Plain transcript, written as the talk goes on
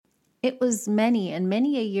It was many and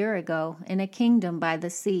many a year ago, in a kingdom by the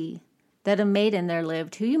sea, that a maiden there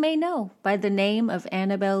lived who you may know by the name of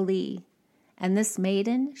Annabel Lee. And this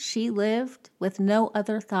maiden, she lived with no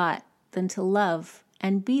other thought than to love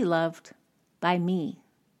and be loved by me.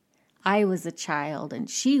 I was a child and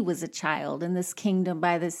she was a child in this kingdom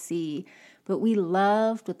by the sea, but we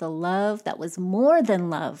loved with a love that was more than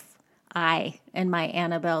love, I and my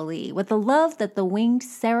Annabel Lee, with a love that the winged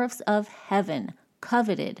seraphs of heaven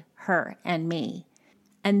coveted her and me.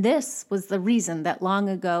 And this was the reason that long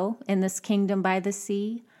ago, in this kingdom by the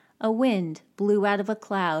sea, a wind blew out of a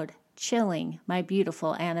cloud, chilling my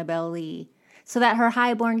beautiful Annabel Lee, so that her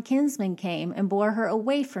high-born kinsman came and bore her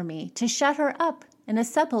away from me to shut her up in a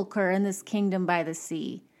sepulchre in this kingdom by the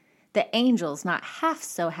sea. The angels, not half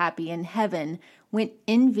so happy in heaven, went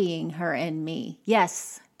envying her and me.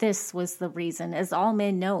 Yes, this was the reason, as all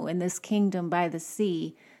men know in this kingdom by the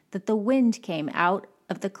sea, that the wind came out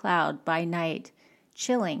of the cloud by night,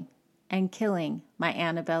 chilling and killing my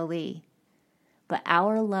Annabel Lee. But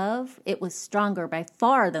our love, it was stronger by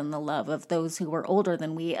far than the love of those who were older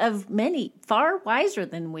than we, of many far wiser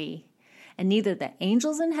than we. And neither the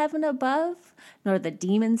angels in heaven above, nor the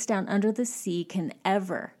demons down under the sea can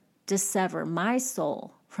ever dissever my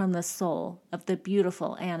soul from the soul of the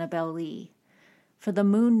beautiful Annabel Lee. For the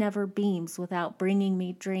moon never beams without bringing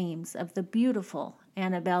me dreams of the beautiful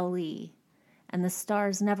Annabel Lee. And the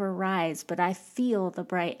stars never rise, but I feel the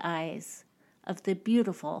bright eyes of the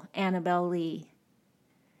beautiful Annabel Lee.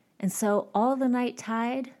 And so all the night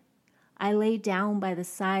tide, I lay down by the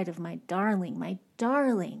side of my darling,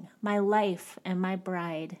 my life and my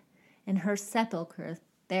bride, in her sepulchre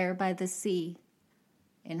there by the sea,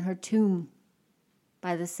 in her tomb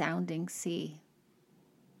by the sounding sea.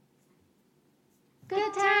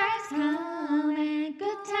 Good times come and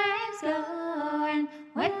good times go, and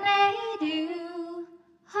when they do,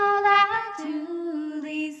 hold on to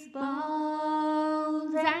these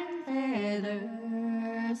bones and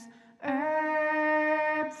feathers,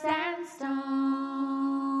 herbs and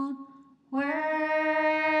stone,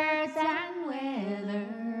 words and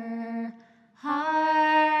weather,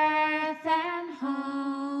 hearth and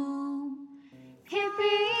home. Hip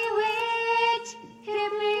bewitch,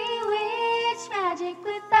 magic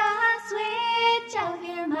with the switch of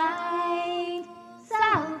your mind,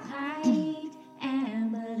 so kind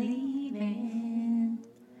and believing.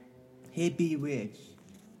 Hip Bewitch,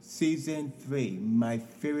 Season 3, my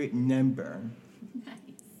favorite number.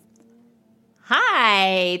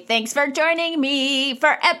 Hi, thanks for joining me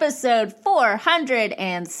for episode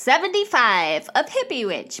 475 of Hippie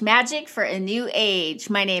Witch, Magic for a New Age.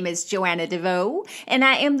 My name is Joanna DeVoe, and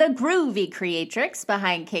I am the groovy creatrix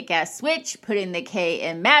behind Kick-Ass Switch, putting the K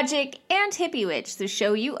in Magic, and Hippie Witch, the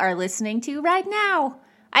show you are listening to right now.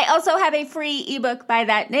 I also have a free ebook by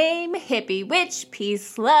that name, Hippie Witch,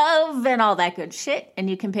 Peace, Love, and all that good shit. And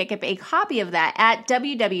you can pick up a copy of that at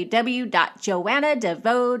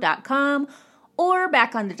www.joannadevoe.com or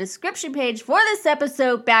back on the description page for this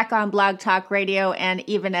episode back on Blog Talk Radio. And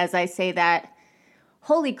even as I say that,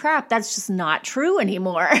 holy crap, that's just not true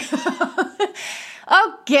anymore.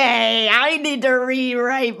 Okay, I need to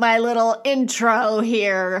rewrite my little intro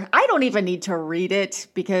here. I don't even need to read it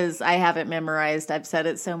because I have it memorized. I've said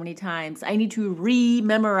it so many times. I need to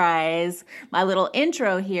re-memorize my little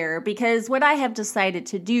intro here because what I have decided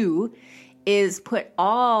to do is put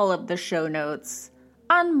all of the show notes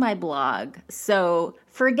on my blog. So,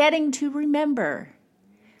 forgetting to remember.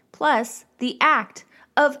 Plus, the act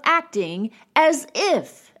of acting as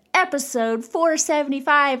if. Episode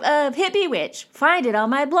 475 of Hippie Witch. Find it on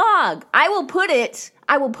my blog. I will put it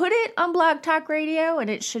on Blog Talk Radio and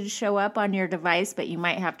it should show up on your device, but you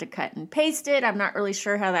might have to cut and paste it. I'm not really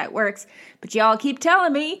sure how that works, but y'all keep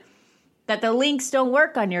telling me that the links don't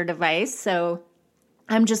work on your device, so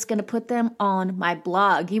I'm just going to put them on my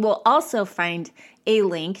blog. You will also find a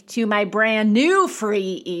link to my brand new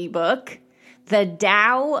free ebook, The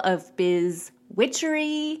Tao of Biz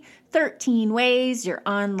Witchery, 13 Ways Your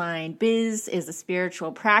Online Biz is a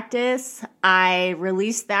Spiritual Practice. I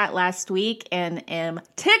released that last week and am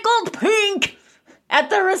tickled pink at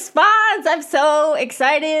the response. I'm so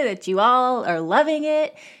excited that you all are loving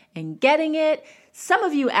it and getting it. Some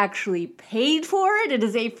of you actually paid for it. It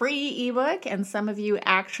is a free ebook, and some of you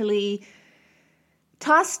actually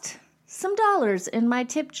tossed some dollars in my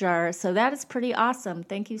tip jar. So that is pretty awesome.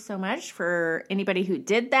 Thank you so much for anybody who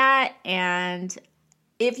did that. And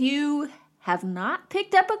if you have not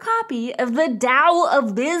picked up a copy of The Tao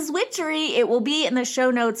of Biz Witchery, it will be in the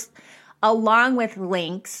show notes along with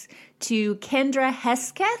links to Kendra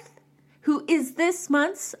Hesketh, who is this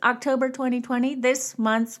month's, October 2020, this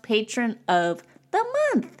month's patron of the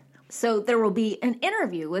month. So there will be an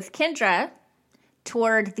interview with Kendra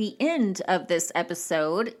toward the end of this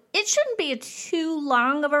episode. It shouldn't be too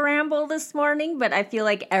long of a ramble this morning, but I feel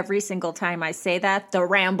like every single time I say that, the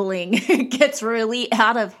rambling gets really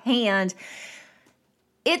out of hand.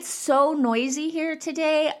 It's so noisy here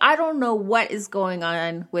today. I don't know what is going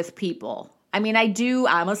on with people. I mean,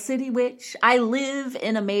 I'm a city witch. I live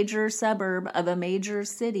in a major suburb of a major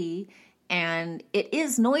city, and it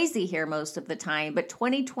is noisy here most of the time, but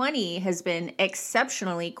 2020 has been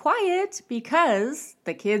exceptionally quiet because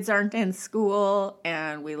the kids aren't in school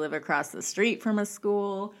and we live across the street from a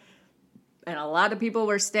school. And a lot of people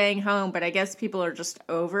were staying home, but I guess people are just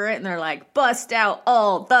over it and they're like, bust out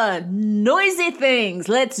all the noisy things.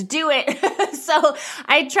 Let's do it. So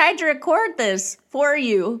I tried to record this for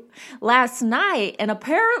you last night, and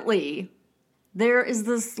apparently there is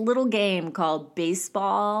this little game called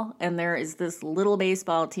baseball, and there is this little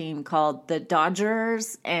baseball team called the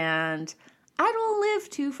Dodgers, and I don't live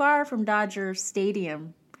too far from Dodger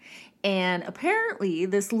Stadium. And apparently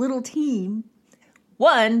this little team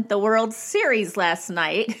won the World Series last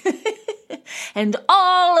night, and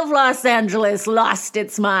all of Los Angeles lost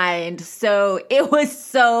its mind. So it was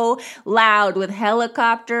so loud with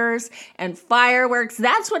helicopters and fireworks.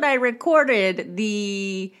 That's when I recorded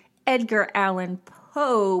the Edgar Allan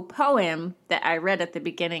Poe poem that I read at the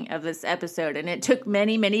beginning of this episode, and it took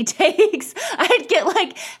many, many takes. I'd get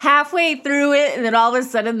like halfway through it, and then all of a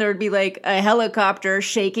sudden there would be like a helicopter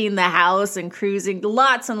shaking the house and cruising,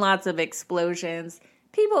 lots and lots of explosions.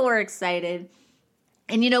 People were excited.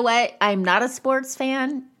 And you know what? I'm not a sports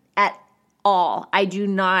fan at all. I do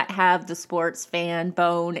not have the sports fan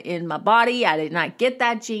bone in my body. I did not get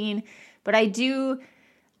that gene, but I do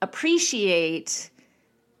appreciate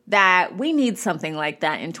that we need something like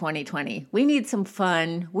that in 2020. We need some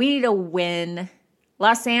fun. We need a win.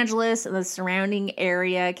 Los Angeles and the surrounding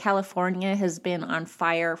area, California, has been on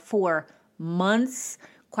fire for months.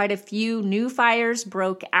 Quite a few new fires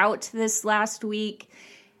broke out this last week.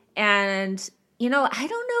 And, you know, I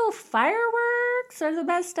don't know if fireworks are the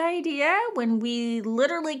best idea when we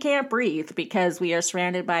literally can't breathe because we are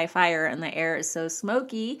surrounded by fire and the air is so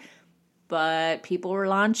smoky. But people were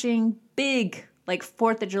launching big, like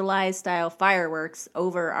 4th of July style fireworks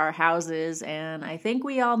over our houses, and I think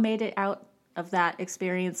we all made it out of that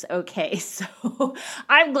experience okay. So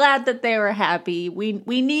I'm glad that they were happy. We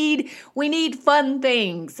need fun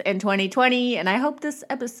things in 2020, and I hope this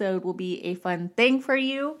episode will be a fun thing for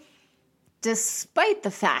you, despite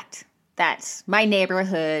the fact that my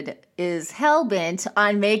neighborhood is hell-bent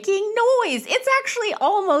on making noise. It's actually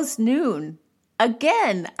almost noon.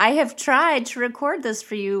 Again, I have tried to record this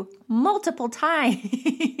for you multiple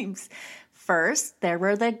times. First, there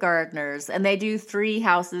were the gardeners, and they do 3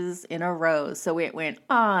 houses in a row. So it went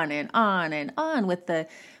on and on and on with the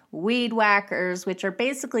weed whackers, which are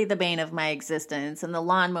basically the bane of my existence, and the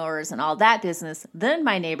lawnmowers and all that business. Then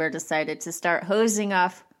my neighbor decided to start hosing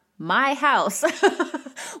off my house,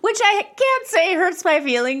 which I can't say hurts my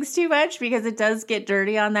feelings too much because it does get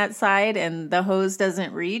dirty on that side and the hose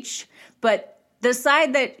doesn't reach. But the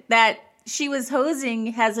side that she was hosing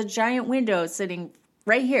has a giant window sitting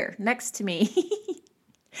right here next to me.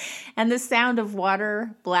 And the sound of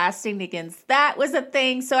water blasting against that was a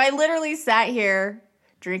thing. So I literally sat here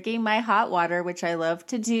drinking my hot water, which I love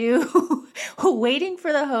to do, waiting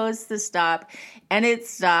for the hose to stop. And it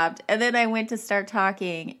stopped. And then I went to start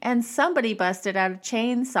talking, and somebody busted out a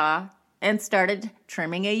chainsaw and started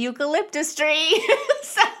trimming a eucalyptus tree.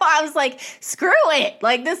 So I was like, screw it.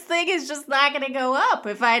 Like, this thing is just not going to go up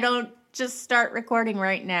if I don't just start recording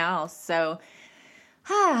right now. So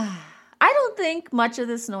I don't think much of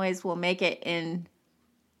this noise will make it in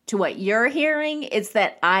to what you're hearing. It's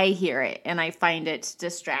that I hear it and I find it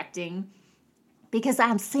distracting because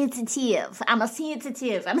I'm sensitive. I'm a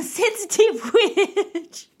sensitive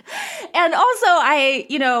witch. And also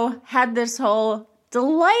I, had this whole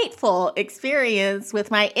delightful experience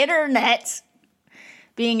with my internet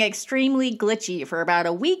being extremely glitchy for about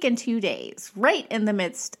a week and 2 days, right in the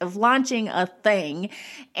midst of launching a thing.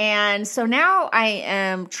 And so now I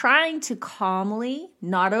am trying to calmly,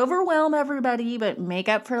 not overwhelm everybody, but make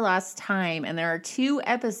up for lost time. And there are 2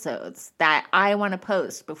 episodes that I want to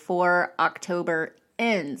post before October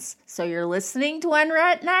ends. So you're listening to one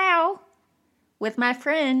right now with my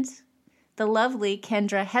friend, the lovely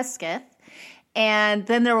Kendra Hesketh. And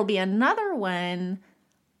then there will be another one.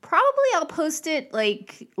 Probably I'll post it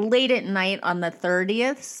like late at night on the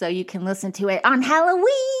 30th so you can listen to it on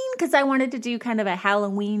Halloween, because I wanted to do kind of a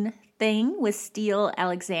Halloween thing with Steele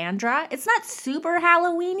Alexandra. It's not super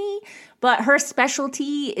Halloween-y, but her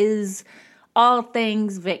specialty is all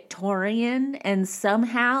things Victorian, and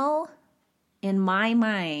somehow in my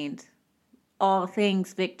mind, all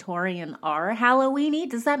things Victorian are Halloweeny.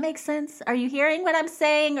 Does that make sense? Are you hearing what I'm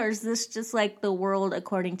saying? Or is this just like the world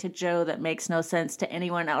according to Joe that makes no sense to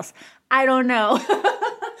anyone else? I don't know.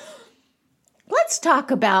 Let's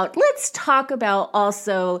talk about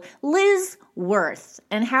also Liz Worth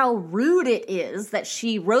and how rude it is that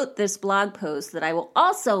she wrote this blog post that I will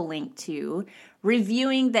also link to,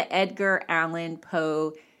 reviewing the Edgar Allan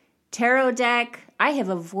Poe tarot deck. I have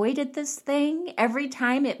avoided this thing every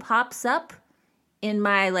time it pops up in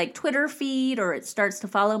my like Twitter feed or it starts to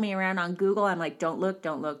follow me around on Google. I'm like, don't look,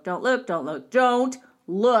 don't look, don't look, don't look, don't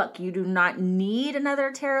look. You do not need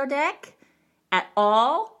another tarot deck at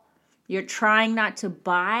all. You're trying not to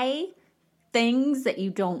buy things that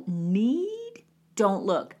you don't need. Don't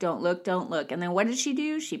look, don't look, don't look. And then what did she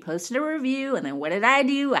do? She posted a review. And then what did I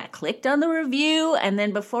do? I clicked on the review. And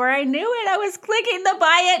then before I knew it, I was clicking the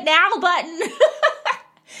buy it now button.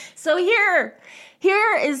 So here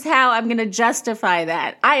is how I'm going to justify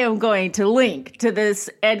that. I am going to link to this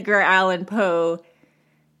Edgar Allan Poe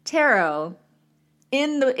tarot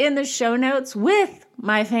in the show notes with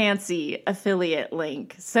my fancy affiliate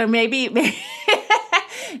link. So maybe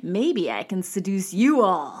I can seduce you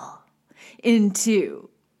all into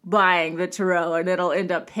buying the tarot and it'll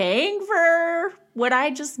end up paying for what I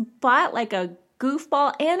just bought like a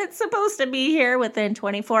goofball, and it's supposed to be here within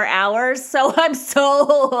 24 hours. So I'm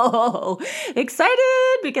so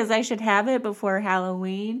excited because I should have it before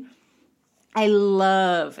Halloween. I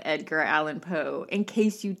love Edgar Allan Poe. In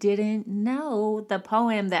case you didn't know, the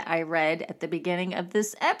poem that I read at the beginning of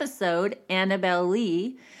this episode, Annabel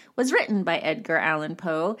Lee, was written by Edgar Allan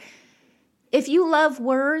Poe. If you love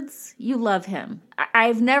words, you love him.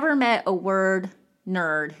 I've never met a word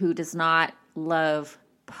nerd who does not love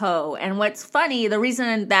Poe. And what's funny, the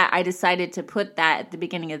reason that I decided to put that at the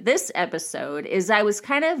beginning of this episode is I was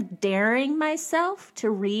kind of daring myself to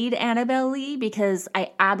read Annabel Lee because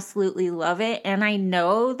I absolutely love it. And I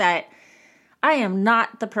know that I am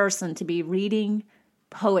not the person to be reading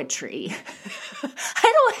poetry.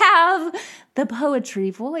 I don't have the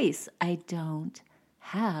poetry voice. I don't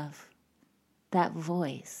have that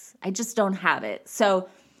voice. I just don't have it. So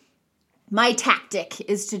my tactic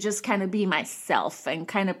is to just kind of be myself and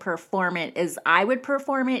kind of perform it as I would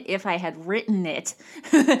perform it if I had written it.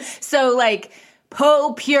 So like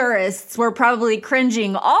Poe purists were probably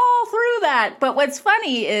cringing all through that. But what's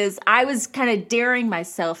funny is I was kind of daring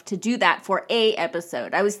myself to do that for a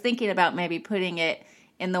episode. I was thinking about maybe putting it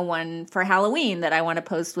in the one for Halloween that I want to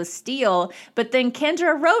post with Steele. But then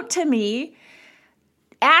Kendra wrote to me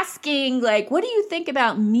asking, like, what do you think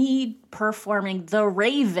about me performing The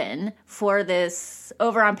Raven for this?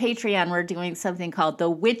 Over on Patreon, we're doing something called the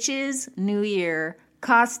Witches New Year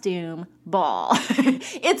Costume Ball.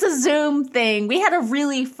 It's a Zoom thing. We had a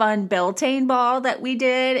really fun Beltane ball that we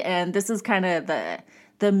did, and this is kind of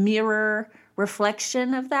the mirror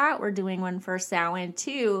reflection of that. We're doing one for Samhain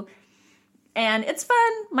too. And it's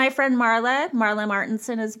fun. My friend Marla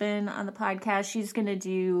Martinson has been on the podcast. She's going to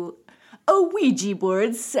do a Ouija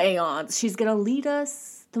board seance. She's going to lead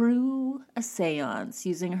us through a seance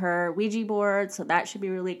using her Ouija board, so that should be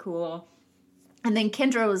really cool. And then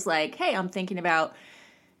Kendra was like, hey, I'm thinking about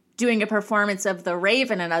doing a performance of The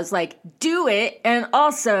Raven, and I was like, do it, and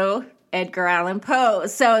also Edgar Allan Poe.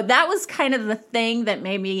 So that was kind of the thing that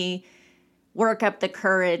made me work up the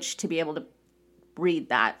courage to be able to read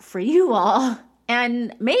that for you all.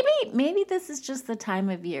 And maybe this is just the time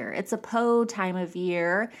of year. It's a Poe time of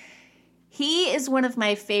year. He is one of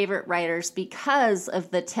my favorite writers because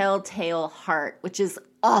of The Telltale Heart, which is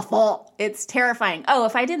awful. It's terrifying. Oh,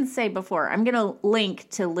 if I didn't say before, I'm going to link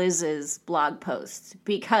to Liz's blog post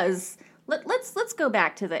because let's go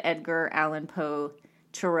back to the Edgar Allan Poe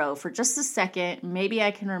tarot for just a second. Maybe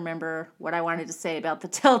I can remember what I wanted to say about The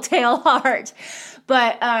Telltale Heart.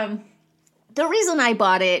 But the reason I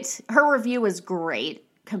bought it, her review was great.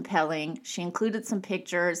 Compelling. She included some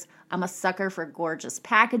pictures. I'm a sucker for gorgeous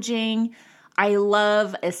packaging. I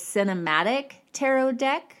love a cinematic tarot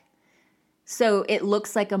deck. So it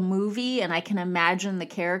looks like a movie and I can imagine the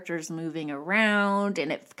characters moving around and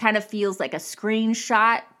it kind of feels like a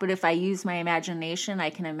screenshot. But if I use my imagination, I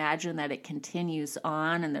can imagine that it continues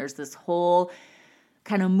on and there's this whole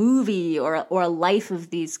kind of movie or a life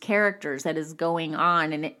of these characters that is going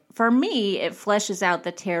on. And for me, it fleshes out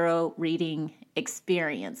the tarot reading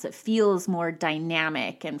experience. It feels more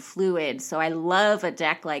dynamic and fluid. So I love a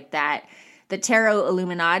deck like that. The Tarot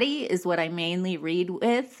Illuminati is what I mainly read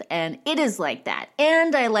with, and it is like that.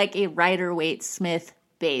 And I like a Rider-Waite-Smith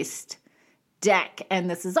based deck, and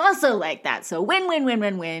this is also like that. So win, win, win,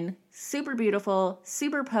 win, win. Super beautiful,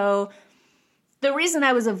 super Poe. The reason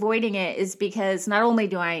I was avoiding it is because not only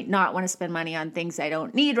do I not want to spend money on things I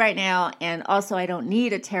don't need right now, and also I don't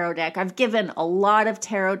need a tarot deck. I've given a lot of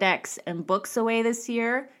tarot decks and books away this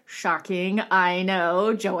year. Shocking, I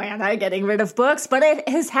know, Joanna, getting rid of books, but it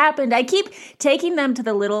has happened. I keep taking them to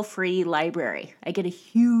the little free library. I get a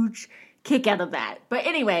huge kick out of that. But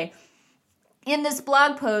anyway, in this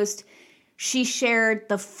blog post, she shared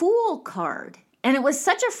the Fool card, and it was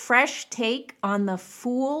such a fresh take on the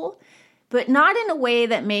Fool, but not in a way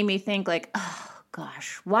that made me think like, oh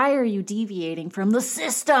gosh, why are you deviating from the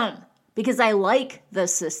system? Because I like the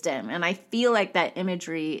system, and I feel like that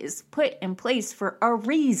imagery is put in place for a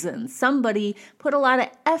reason. Somebody put a lot of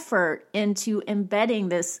effort into embedding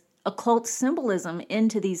this occult symbolism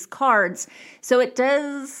into these cards. So it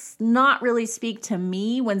does not really speak to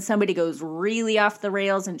me when somebody goes really off the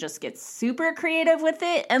rails and just gets super creative with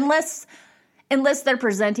it, unless they're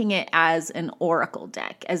presenting it as an oracle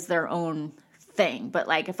deck, as their own thing. But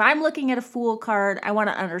like if I'm looking at a Fool card, I want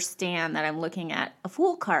to understand that I'm looking at a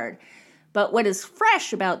Fool card. But what is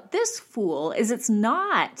fresh about this Fool is it's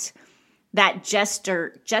not that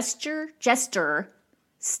jester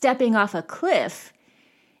stepping off a cliff.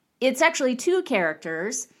 It's actually two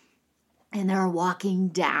characters, and they're walking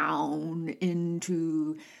down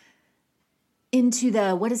into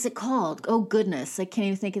the, what is it called? Oh goodness, I can't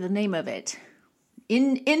even think of the name of it.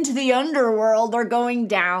 Into the underworld. They're going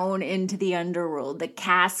down into the underworld. The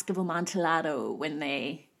cask of Amontillado,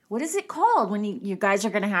 what is it called? When you guys are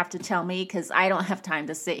going to have to tell me, because I don't have time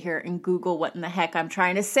to sit here and Google what in the heck I'm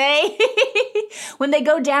trying to say. When they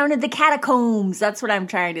go down in the catacombs, that's what I'm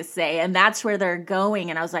trying to say. And that's where they're going.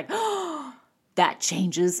 And I was like, oh, that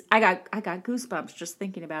changes. I got goosebumps just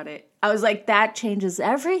thinking about it. I was like, that changes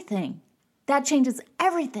everything. That changes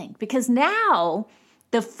everything. Because now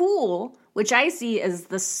the Fool, which I see as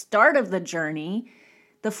the start of the journey,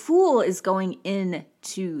 the Fool is going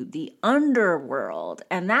into the underworld,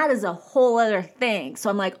 and that is a whole other thing.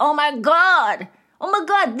 So I'm like, oh my God,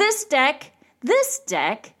 this deck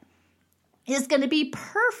is going to be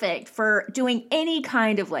perfect for doing any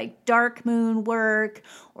kind of like dark moon work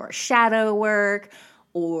or shadow work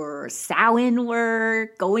or Samhain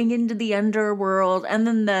work, going into the underworld. And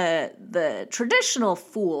then the traditional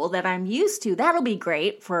Fool that I'm used to, that'll be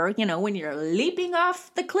great for, when you're leaping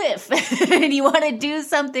off the cliff and you want to do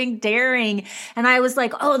something daring. And I was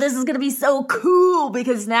like, oh, this is going to be so cool,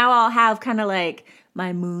 because now I'll have kind of like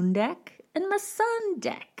my moon deck and my sun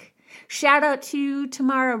deck. Shout out to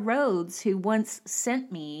Tamara Rhodes, who once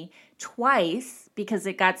sent me twice, because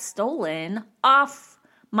it got stolen, off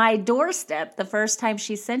my doorstep the first time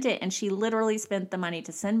she sent it, and she literally spent the money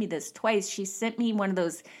to send me this twice. She sent me one of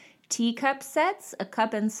those teacup sets, a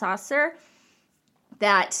cup and saucer,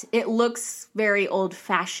 that it looks very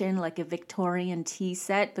old-fashioned, like a Victorian tea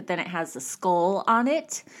set, but then it has a skull on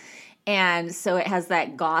it. And so it has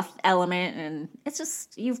that goth element, and it's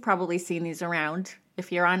just, you've probably seen these around. If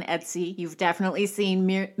you're on Etsy, you've definitely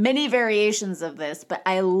seen many variations of this, but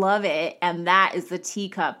I love it, and that is the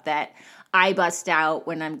teacup that I bust out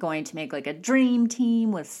when I'm going to make like a dream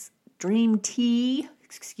team with dream tea.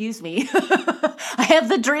 Excuse me. I have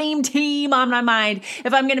the dream team on my mind.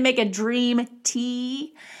 If I'm going to make a dream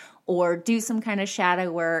tea or do some kind of shadow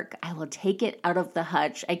work, I will take it out of the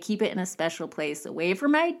hutch. I keep it in a special place away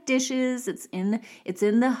from my dishes. It's in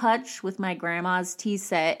the hutch with my grandma's tea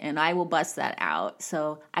set, and I will bust that out.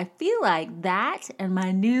 So I feel like that and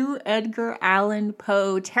my new Edgar Allan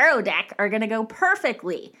Poe tarot deck are going to go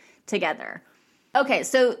perfectly together. Okay,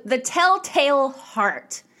 so the Telltale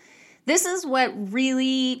Heart. This is what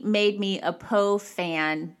really made me a Poe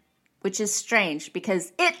fan, which is strange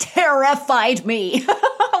because it terrified me.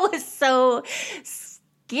 I was so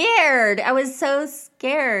scared.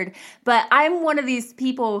 But I'm one of these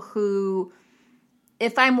people who,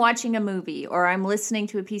 if I'm watching a movie or I'm listening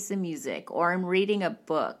to a piece of music or I'm reading a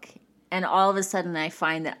book, and all of a sudden I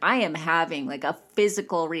find that I am having like a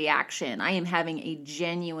physical reaction. I am having a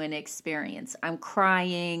genuine experience. I'm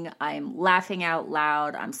crying. I'm laughing out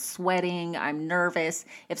loud. I'm sweating. I'm nervous.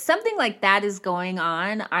 If something like that is going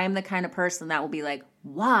on, I'm the kind of person that will be like,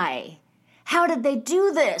 why? How did they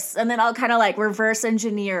do this? And then I'll kind of like reverse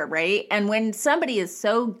engineer, right? And when somebody is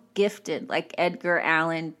so gifted, like Edgar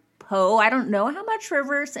Allan Poe, I don't know how much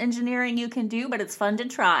reverse engineering you can do, but it's fun to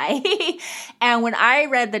try. And when I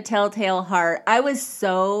read The Telltale Heart, I was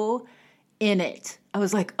so in it. I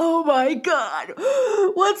was like, oh my God,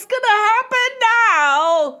 what's going to happen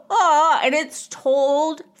now? And it's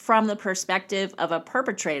told from the perspective of a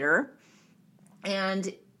perpetrator.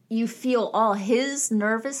 And you feel all his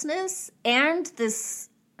nervousness and this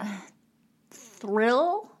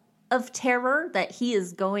thrill of terror that he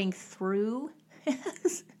is going through.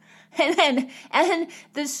 and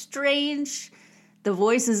the strange, the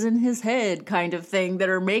voices in his head kind of thing that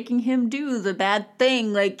are making him do the bad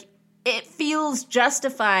thing. Like, it feels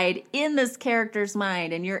justified in this character's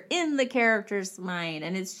mind, and you're in the character's mind,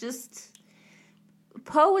 and it's just...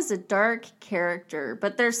 Poe is a dark character,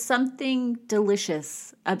 but there's something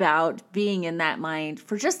delicious about being in that mind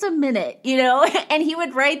for just a minute, you know? And he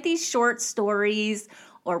would write these short stories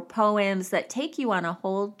or poems that take you on a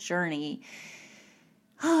whole journey.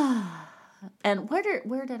 And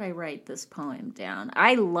where did I write this poem down?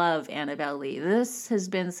 I love Annabel Lee. This has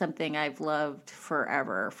been something I've loved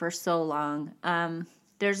forever, for so long.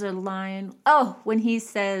 There's a line, when he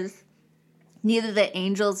says, "Neither the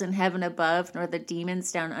angels in heaven above nor the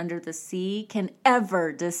demons down under the sea can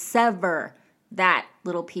ever dissever," that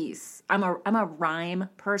little piece. I'm a rhyme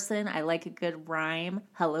person. I like a good rhyme.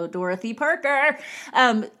 Hello, Dorothy Parker.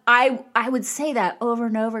 I would say that over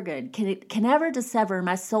and over again. Can ever dissever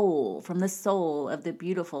my soul from the soul of the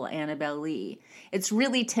beautiful Annabel Lee. It's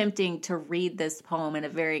really tempting to read this poem in a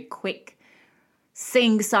very quick,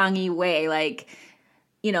 sing-songy way, like,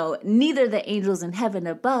 you know, "Neither the angels in heaven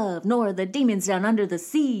above, nor the demons down under the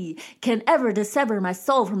sea can ever dissever my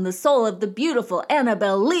soul from the soul of the beautiful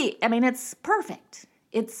Annabel Lee." I mean, it's perfect.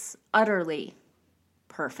 It's utterly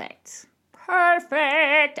perfect.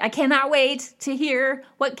 Perfect. I cannot wait to hear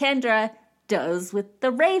what Kendra does with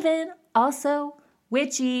the Raven. Also,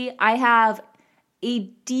 witchy. I have a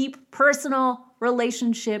deep personal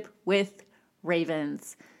relationship with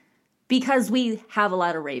ravens, because we have a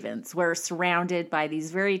lot of ravens. We're surrounded by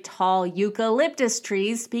these very tall eucalyptus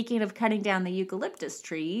trees. Speaking of cutting down the eucalyptus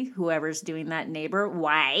tree, whoever's doing that, neighbor,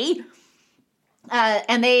 why?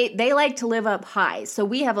 And they like to live up high. So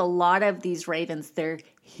we have a lot of these ravens. They're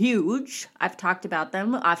huge. I've talked about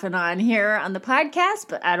them off and on here on the podcast,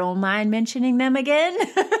 but I don't mind mentioning them again.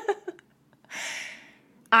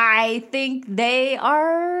 I think they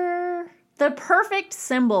are the perfect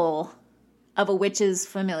symbol of a witch's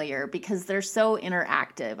familiar because they're so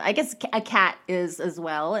interactive. I guess a cat is as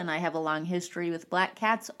well, and I have a long history with black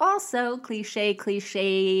cats. Also, cliches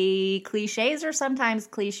are sometimes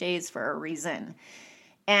cliches for a reason.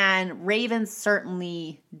 And ravens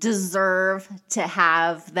certainly deserve to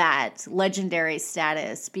have that legendary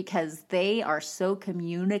status because they are so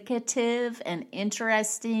communicative and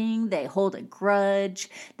interesting. They hold a grudge.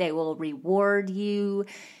 They will reward you.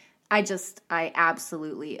 I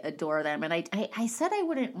absolutely adore them. And I said I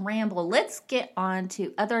wouldn't ramble. Let's get on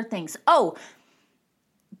to other things. Oh,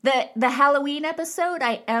 the Halloween episode,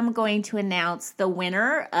 I am going to announce the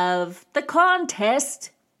winner of the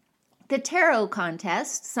contest, the tarot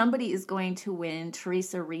contest. Somebody is going to win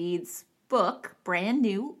Teresa Reed's book, brand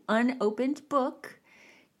new, unopened book,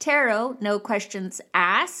 Tarot, No Questions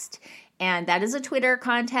Asked. And that is a Twitter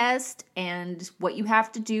contest. And what you have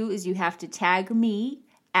to do is you have to tag me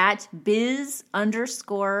at biz_witch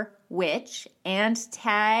and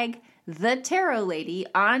tag the tarot lady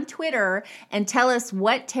on Twitter and tell us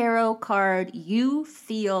what tarot card you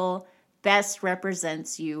feel best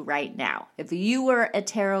represents you right now. If you were a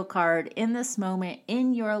tarot card in this moment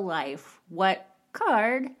in your life, what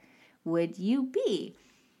card would you be?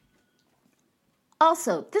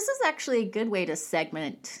 Also, this is actually a good way to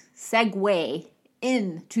segue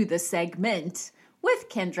into the segment with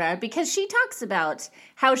Kendra, because she talks about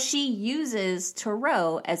how she uses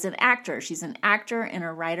tarot as an actor. She's an actor and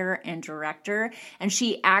a writer and director, and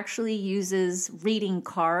she actually uses reading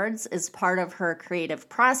cards as part of her creative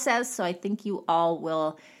process. So I think you all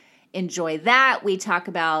will enjoy that. We talk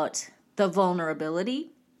about the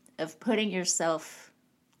vulnerability of putting yourself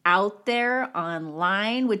out there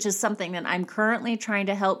online, which is something that I'm currently trying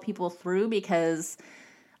to help people through because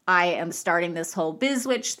I am starting this whole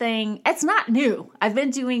BizWitch thing. It's not new. I've been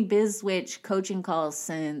doing BizWitch coaching calls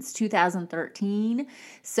since 2013.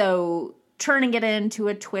 So turning it into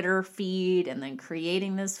a Twitter feed and then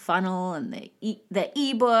creating this funnel and the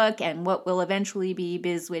ebook and what will eventually be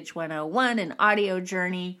BizWitch 101, an audio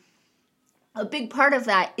journey. A big part of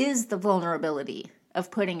that is the vulnerability of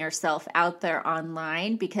putting yourself out there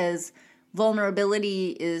online because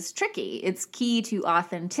vulnerability is tricky. It's key to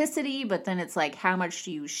authenticity, but then it's like, how much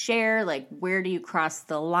do you share? Like, where do you cross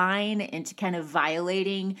the line into kind of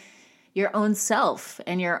violating your own self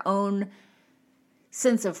and your own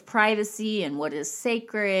sense of privacy and what is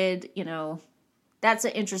sacred? You know, that's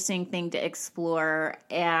an interesting thing to explore.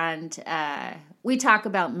 And we talk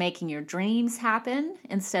about making your dreams happen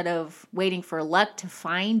instead of waiting for luck to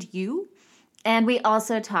find you. And we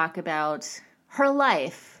also talk about her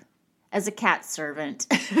life as a cat servant.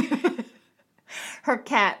 Her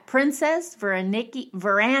cat, Princess Veraniki,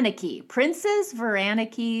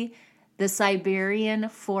 the The Siberian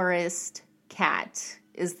Forest Cat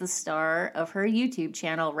is the star of her YouTube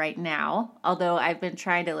channel right now. Although I've been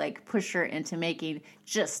trying to like push her into making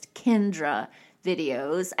just Kendra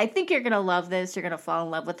videos. I think you're going to love this. You're going to fall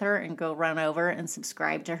in love with her and go run over and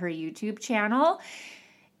subscribe to her YouTube channel.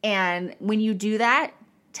 And when you do that,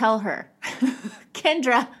 tell her,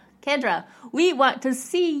 Kendra, we want to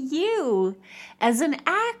see you as an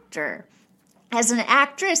actor, as an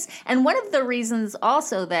actress. And one of the reasons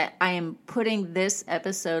also that I am putting this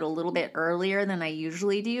episode a little bit earlier than I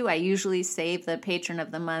usually do, I usually save the Patron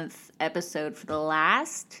of the Month episode for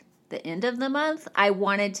the end of the month. I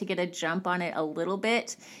wanted to get a jump on it a little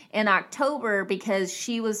bit in October because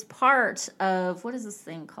she was part of, what is this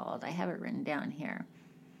thing called? I have it written down here.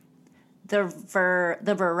 The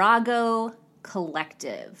Virago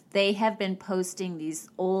Collective. They have been posting these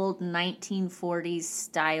old 1940s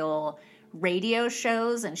style radio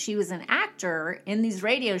shows, and she was an actor in these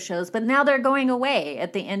radio shows, but now they're going away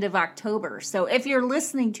at the end of October. So if you're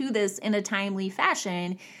listening to this in a timely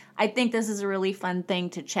fashion, I think this is a really fun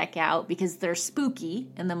thing to check out because they're spooky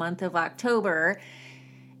in the month of October.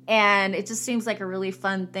 And it just seems like a really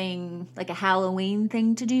fun thing, like a Halloween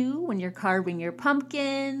thing to do when you're carving your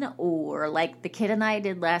pumpkin, or like the kid and I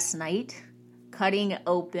did last night, cutting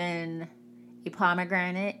open a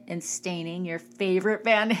pomegranate and staining your favorite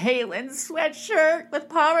Van Halen sweatshirt with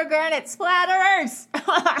pomegranate splatters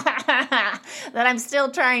that I'm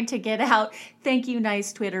still trying to get out. Thank you,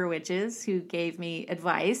 nice Twitter witches who gave me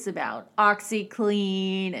advice about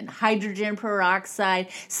OxyClean and hydrogen peroxide,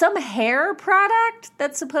 some hair product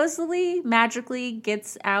that supposedly magically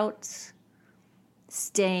gets out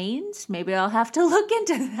stains. Maybe I'll have to look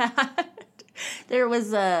into that. There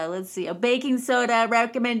was a baking soda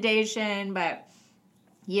recommendation, but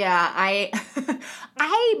yeah, I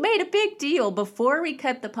made a big deal before we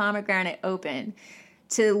cut the pomegranate open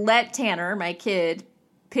to let Tanner, my kid,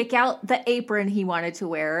 pick out the apron he wanted to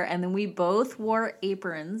wear, and then we both wore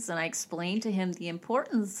aprons, and I explained to him the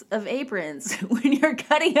importance of aprons when you're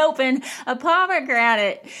cutting open a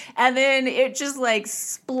pomegranate, and then it just like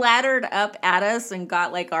splattered up at us and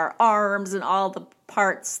got like our arms and all the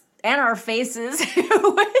parts and our faces.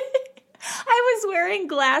 I was wearing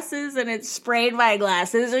glasses and it sprayed my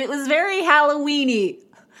glasses. It was very Halloween-y.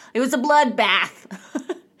 It was a bloodbath.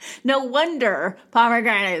 No wonder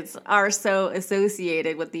pomegranates are so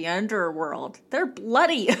associated with the underworld. They're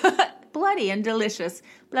bloody, bloody and delicious,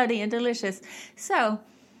 bloody and delicious. So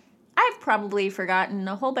I've probably forgotten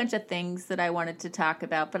a whole bunch of things that I wanted to talk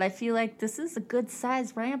about, but I feel like this is a good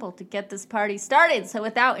size ramble to get this party started. So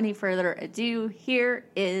without any further ado, here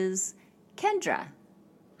is Kendra.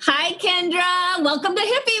 Hi, Kendra. Welcome to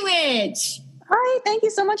Hippie Witch. Hi, thank you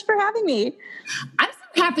so much for having me. I'm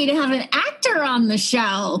so happy to have an actor on the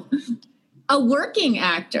show, a working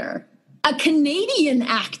actor, a Canadian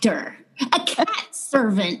actor, a cat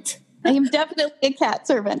servant. I am definitely a cat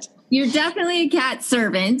servant. You're definitely a cat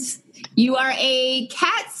servant. You are a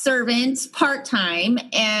cat servant part-time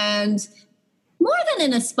and more than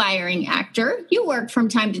an aspiring actor. You work from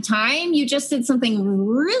time to time. You just did something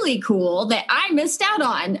really cool that I missed out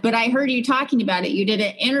on, but I heard you talking about it. You did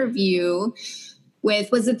an interview with,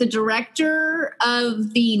 was it the director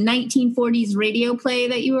of the 1940s radio play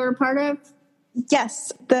that you were a part of?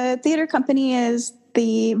 Yes, the theater company is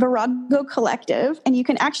the Virago Collective, and you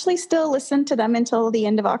can actually still listen to them until the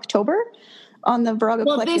end of October on the Virago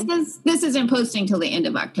Collective. This isn't posting till the end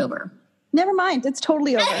of October. Never mind, it's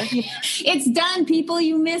totally over. It's done, people.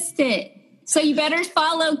 You missed it. So you better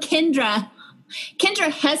follow Kendra. Kendra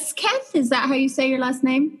Hesketh, is that how you say your last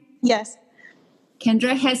name? Yes.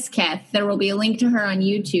 Kendra Hesketh. There will be a link to her on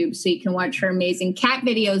YouTube so you can watch her amazing cat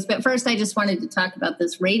videos. But first, I just wanted to talk about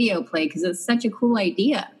this radio play because it's such a cool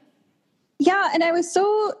idea. Yeah, and I was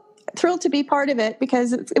so thrilled to be part of it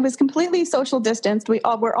because it was completely social distanced.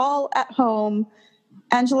 We're all at home.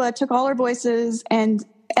 Angela took all our voices and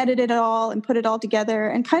edited it all and put it all together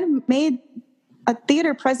and kind of made a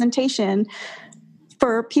theater presentation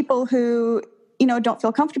for people who, don't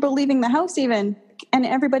feel comfortable leaving the house even, and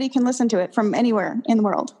everybody can listen to it from anywhere in the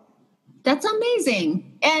world. That's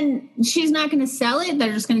amazing. And she's not going to sell it?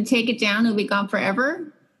 They're just going to take it down? It'll be gone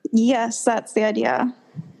forever? Yes, that's the idea.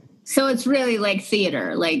 So it's really like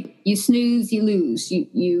theater. Like you snooze, you lose.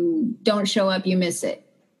 You don't show up, you miss it.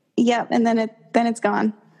 Yep, and then it's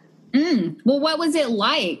gone. Well, what was it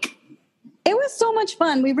like? It was so much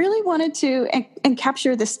fun. We really wanted to and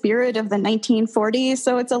capture the spirit of the 1940s.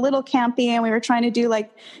 So it's a little campy, and we were trying to do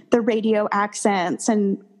like the radio accents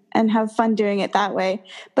and have fun doing it that way.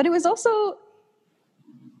 But it was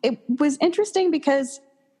interesting because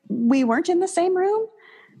we weren't in the same room.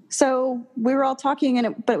 So we were all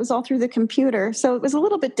talking, but it was all through the computer. So it was a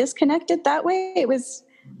little bit disconnected that way.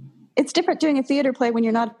 It's different doing a theater play when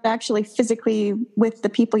you're not actually physically with the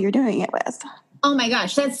people you're doing it with. Oh my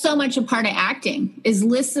gosh, that's so much a part of acting, is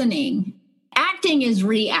listening. Acting is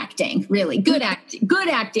reacting, really. Good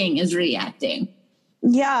acting is reacting.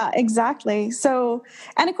 Yeah, exactly. So,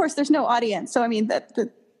 and of course, there's no audience. So, I mean,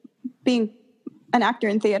 being an actor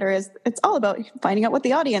in theater it's all about finding out what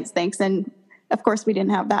the audience thinks. And of course, we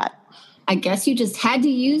didn't have that. I guess you just had to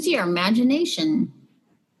use your imagination.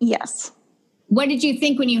 Yes. What did you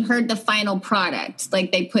think when you heard the final product?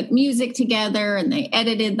 Like they put music together and they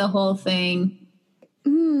edited the whole thing.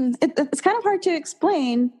 It's kind of hard to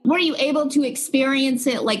explain. Were you able to experience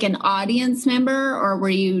it like an audience member, or were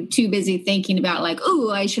you too busy thinking about like, oh,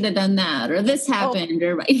 I should have done that, or this happened,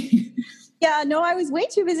 or Yeah, no, I was way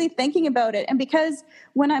too busy thinking about it. And because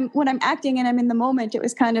when I'm acting and I'm in the moment, it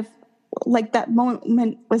was kind of like that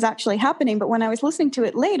moment was actually happening. But when I was listening to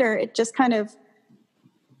it later, it just kind of,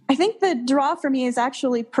 I think the draw for me is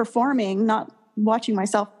actually performing, not watching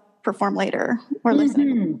myself perform later or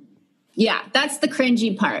listening. Yeah, that's the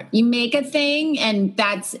cringy part. You make a thing and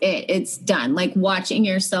that's it. It's done. Like watching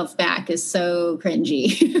yourself back is so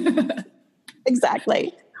cringy.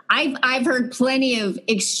 Exactly. I've heard plenty of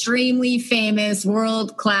extremely famous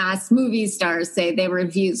world-class movie stars say they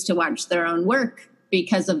refuse to watch their own work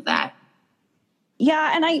because of that.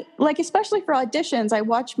 Yeah, and I like, especially for auditions, I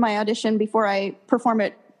watch my audition before I perform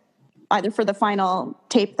it, either for the final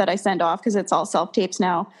tape that I send off, because it's all self-tapes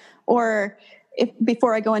now, or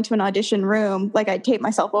before I go into an audition room, like I tape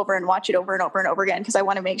myself over and watch it over and over and over again because I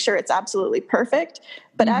want to make sure it's absolutely perfect.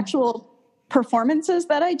 But actual performances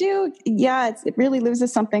that I do, it really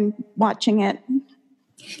loses something watching it.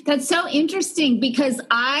 That's so interesting because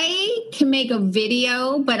I can make a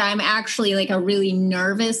video, but I'm actually like a really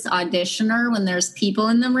nervous auditioner when there's people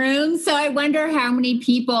in the room. So I wonder how many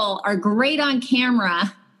people are great on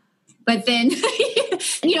camera, but then,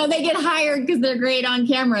 they get hired because they're great on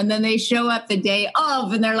camera, and then they show up the day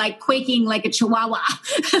of and they're like quaking like a chihuahua.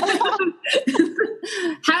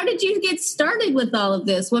 How did you get started with all of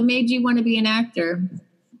this? What made you want to be an actor?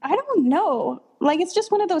 I don't know. Like, it's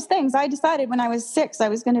just one of those things. I decided when I was 6, I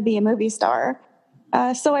was going to be a movie star.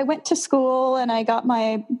 So I went to school and I got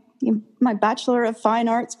my Bachelor of Fine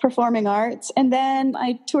Arts, Performing Arts. And then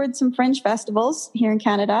I toured some fringe festivals here in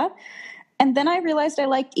Canada. And then I realized I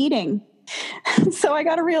liked eating. So I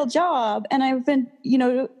got a real job, and I've been,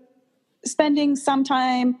 spending some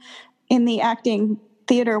time in the acting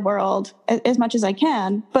theater world as much as I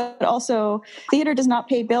can. But also, theater does not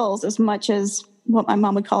pay bills as much as what my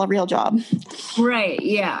mom would call a real job. Right.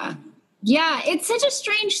 Yeah. Yeah. It's such a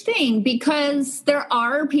strange thing because there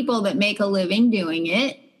are people that make a living doing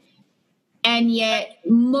it. And yet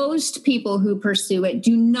most people who pursue it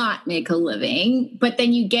do not make a living. But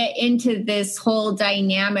then you get into this whole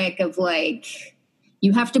dynamic of like,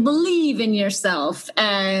 you have to believe in yourself.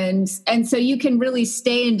 And so you can really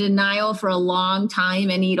stay in denial for a long time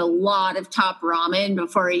and eat a lot of top ramen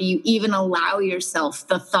before you even allow yourself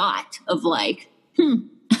the thought of like,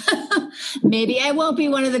 maybe I won't be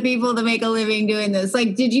one of the people that make a living doing this.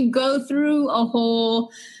 Like, did you go through a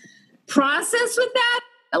whole process with that?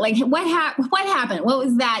 Like, what happened? What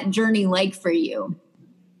was that journey like for you?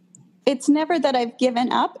 It's never that I've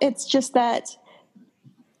given up. It's just that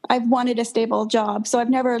I've wanted a stable job. So I've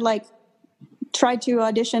never tried to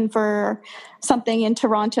audition for something in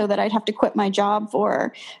Toronto that I'd have to quit my job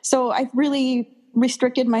for. So I've really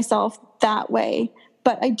restricted myself that way.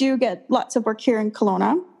 But I do get lots of work here in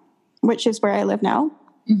Kelowna, which is where I live now.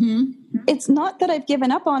 Mm-hmm. It's not that I've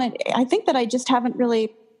given up on it. I think that I just haven't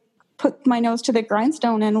really put my nose to the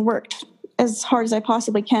grindstone and worked as hard as I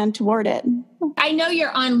possibly can toward it. I know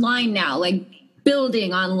you're online now, like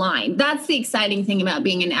building online. That's the exciting thing about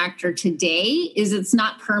being an actor today is it's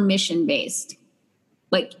not permission based.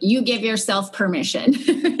 Like you give yourself permission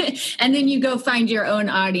and then you go find your own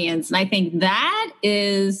audience. And I think that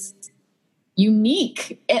is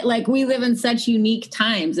unique. We live in such unique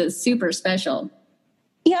times. It's super special.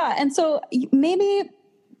 Yeah. And so maybe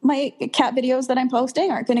my cat videos that I'm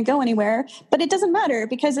posting aren't going to go anywhere, but it doesn't matter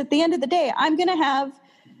because at the end of the day, I'm going to have,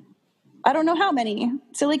 I don't know how many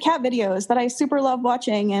silly cat videos that I super love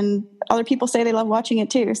watching, and other people say they love watching it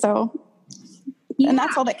too. So, and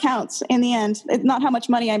that's all that counts in the end. It's not how much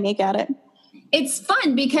money I make at it. It's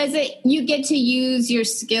fun because you get to use your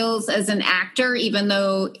skills as an actor, even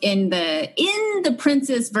though in the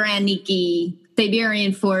Princess Veraniki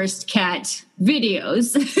Siberian Forest Cat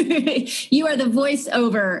videos. You are the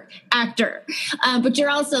voiceover actor, but you're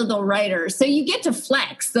also the writer. So you get to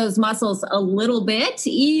flex those muscles a little bit,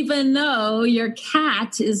 even though your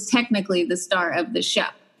cat is technically the star of the show.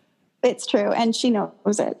 It's true, and she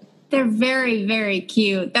knows it. They're very, very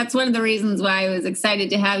cute. That's one of the reasons why I was excited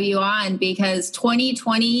to have you on, because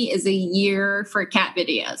 2020 is a year for cat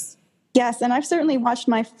videos. Yes, and I've certainly watched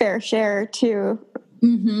my fair share too.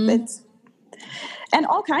 Mm-hmm. And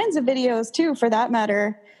all kinds of videos too, for that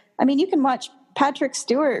matter. I mean, you can watch Patrick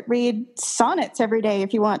Stewart read sonnets every day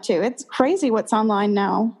if you want to. It's crazy what's online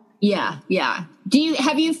now. Yeah.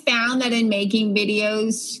 Have you found that in making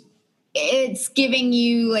videos, it's giving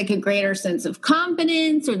you like a greater sense of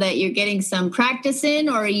confidence, or that you're getting some practice in,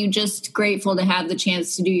 or are you just grateful to have the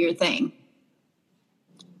chance to do your thing?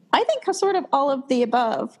 I think sort of all of the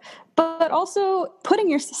above, but also putting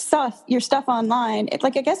your stuff online. I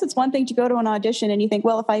guess it's one thing to go to an audition and you think,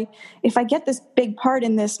 well, if I get this big part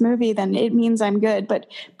in this movie, then it means I'm good. But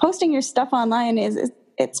posting your stuff online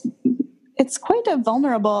it's quite a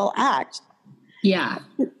vulnerable act. Yeah.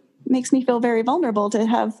 It makes me feel very vulnerable to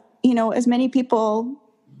have, as many people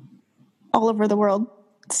all over the world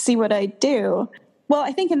see what I do. Well,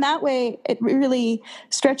 I think in that way, it really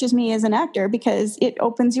stretches me as an actor, because it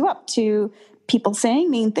opens you up to people saying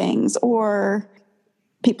mean things or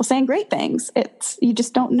people saying great things. You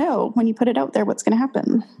just don't know when you put it out there what's going to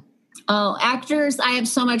happen. Oh, actors, I have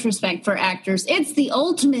so much respect for actors. It's the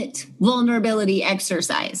ultimate vulnerability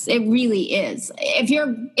exercise. It really is. If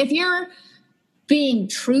you're being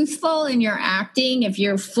truthful in your acting, if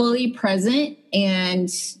you're fully present and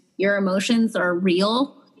your emotions are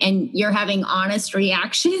real and you're having honest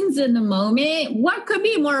reactions in the moment, what could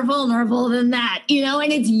be more vulnerable than that?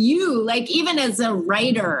 And it's you, like, even as a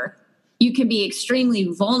writer, you can be extremely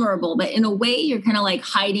vulnerable, but in a way you're kind of like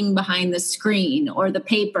hiding behind the screen or the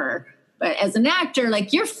paper. But as an actor,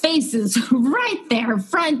 like, your face is right there,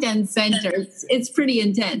 front and center. It's pretty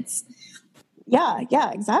intense. Yeah,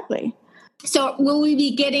 exactly. So will we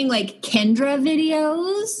be getting like Kendra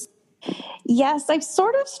videos? Yes, I've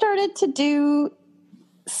sort of started to do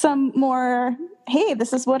some more, hey,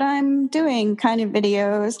 this is what I'm doing kind of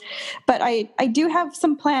videos. But I do have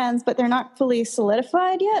some plans, but they're not fully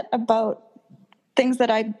solidified yet, about things that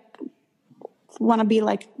I want to be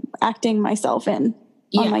like acting myself in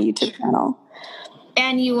on my YouTube channel.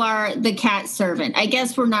 And you are the cat servant. I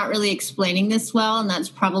guess we're not really explaining this well, and that's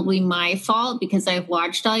probably my fault, because I've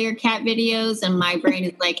watched all your cat videos and my brain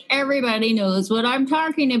is like, everybody knows what I'm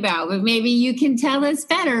talking about. But maybe you can tell us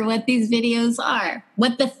better what these videos are,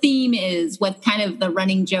 what the theme is, what kind of the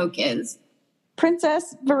running joke is.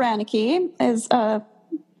 Princess Varaniki is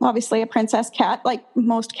obviously a princess cat, like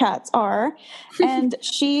most cats are. And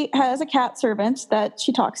she has a cat servant that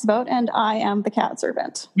she talks about, and I am the cat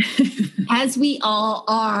servant. As we all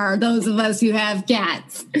are, those of us who have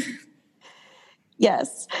cats.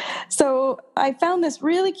 Yes. So I found this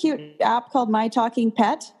really cute app called My Talking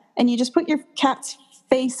Pet, and you just put your cat's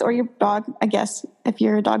face, or your dog, I guess, if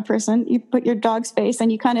you're a dog person, you put your dog's face,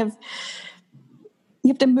 and you have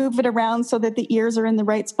to move it around so that the ears are in the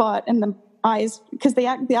right spot, and the eyes, because the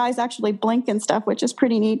eyes actually blink and stuff, which is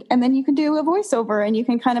pretty neat. And then you can do a voiceover, and you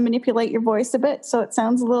can kind of manipulate your voice a bit so it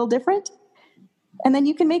sounds a little different. And then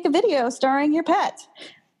you can make a video starring your pet.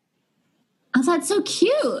 Oh, that's so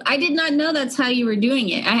cute. I did not know that's how you were doing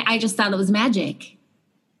it. I just thought it was magic.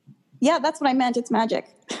 Yeah, that's what I meant. It's magic.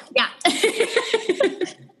 Yeah.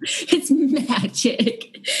 It's magic.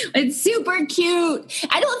 It's super cute.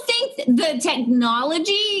 I don't think the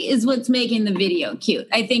technology is what's making the video cute.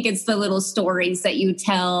 I think it's the little stories that you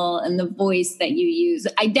tell and the voice that you use.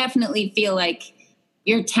 I definitely feel like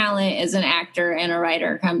your talent as an actor and a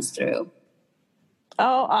writer comes through.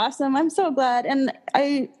 Oh, awesome. I'm so glad. And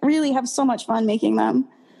I really have so much fun making them.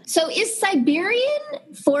 So is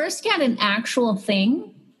Siberian forest cat an actual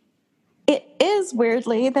thing? It is,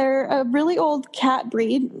 weirdly. They're a really old cat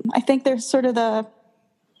breed. I think they're sort of the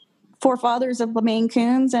forefathers of the Maine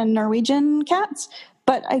Coons and Norwegian cats.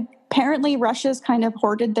 But apparently Russia's kind of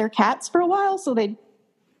hoarded their cats for a while, so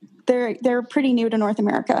they're pretty new to North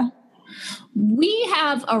America. We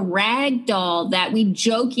have a rag doll that we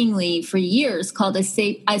jokingly for years called a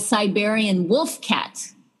Siberian wolf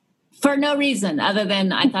cat, for no reason other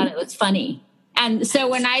than I thought it was funny. And so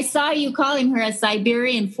when I saw you calling her a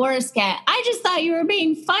Siberian forest cat, I just thought you were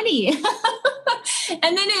being funny.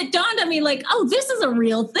 And then it dawned on me like, oh, this is a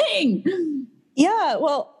real thing. Yeah,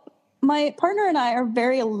 well, my partner and I are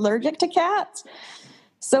very allergic to cats.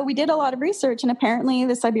 So we did a lot of research, and apparently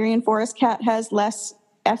the Siberian forest cat has less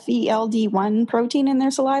FeLD1 protein in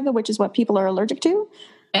their saliva, which is what people are allergic to.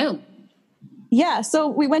 Oh. Yeah, so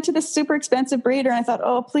we went to this super expensive breeder, and I thought,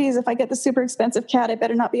 oh, please, if I get the super expensive cat, I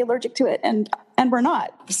better not be allergic to it. And we're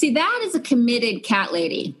not. See, that is a committed cat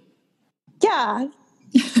lady. Yeah.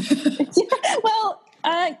 Well,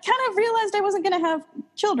 I kind of realized I wasn't going to have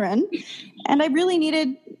children, and I really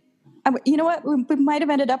needed, you know what, we might have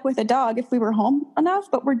ended up with a dog if we were home enough,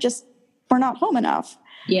 but we're not home enough.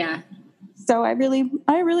 Yeah. So I really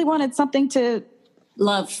wanted something to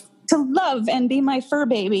love and be my fur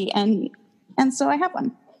baby. And so I have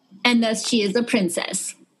one. And thus she is a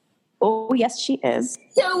princess. Oh, yes, she is.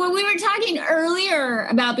 So when we were talking earlier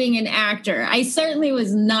about being an actor, I certainly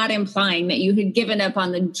was not implying that you had given up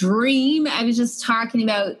on the dream. I was just talking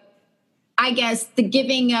about, I guess, the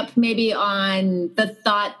giving up maybe on the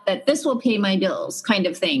thought that this will pay my bills kind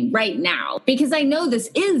of thing right now. Because I know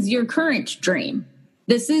this is your current dream.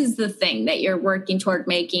 This is the thing that you're working toward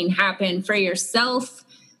making happen for yourself.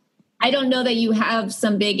 I don't know that you have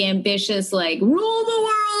some big ambitious, like, rule the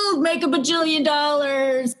world, make $1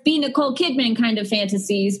 bajillion, be Nicole Kidman kind of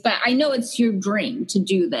fantasies, but I know it's your dream to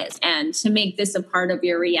do this and to make this a part of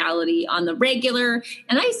your reality on the regular,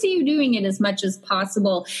 and I see you doing it as much as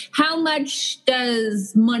possible. How much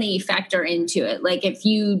does money factor into it? Like, if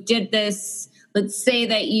you did this, let's say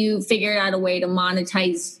that you figured out a way to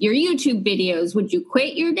monetize your YouTube videos, would you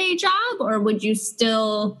quit your day job, or would you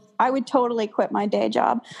still... I would totally quit my day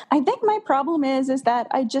job. I think my problem is that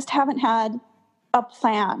I just haven't had a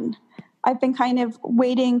plan. I've been kind of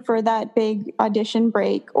waiting for that big audition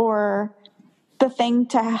break or the thing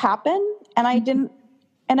to happen. And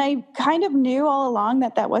I kind of knew all along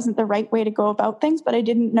that wasn't the right way to go about things, but I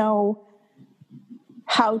didn't know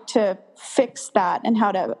how to fix that and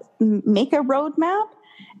how to make a roadmap.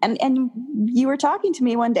 And you were talking to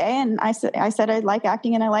me one day, and I said I like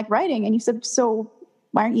acting and I like writing. And you said, so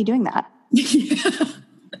why aren't you doing that?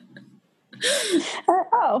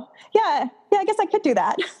 Oh, yeah, I guess I could do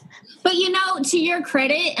that. But, to your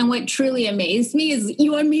credit, and what truly amazed me is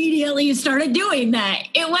you immediately started doing that.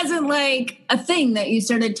 It wasn't like a thing that you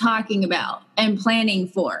started talking about and planning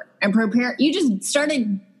for and prepare. You just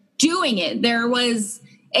started doing it. There was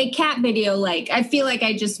a cat video, I feel like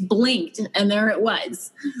I just blinked and there it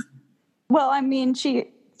was. Well, I mean, she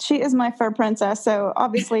is my fur princess, so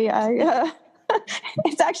obviously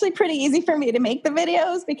it's actually pretty easy for me to make the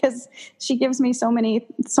videos because she gives me so many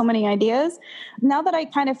ideas. Now that I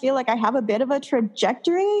kind of feel like I have a bit of a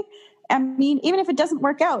trajectory, I mean, even if it doesn't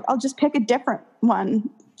work out, I'll just pick a different one,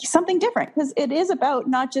 something different, because it is about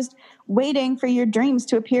not just waiting for your dreams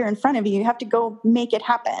to appear in front of you. You have to go make it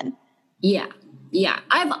happen. Yeah. Yeah,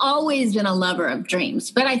 I've always been a lover of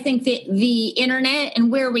dreams, but I think that the internet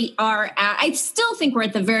and where we are at, I still think we're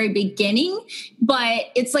at the very beginning, but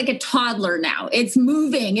it's like a toddler now. It's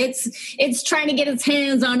moving. It's trying to get its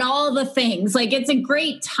hands on all the things. It's a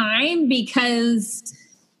great time because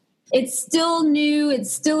it's still new.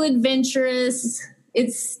 It's still adventurous.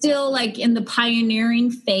 It's still in the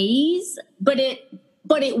pioneering phase, but it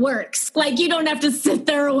works. You don't have to sit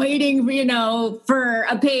there waiting, for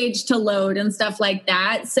a page to load and stuff like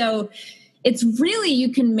that. So it's really,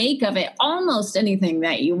 you can make of it almost anything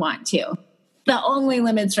that you want to. The only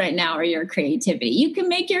limits right now are your creativity. You can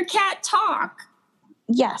make your cat talk.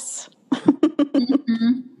 Yes.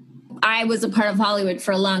 Mm-hmm. I was a part of Hollywood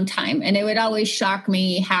for a long time, and it would always shock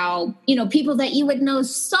me how, people that you would know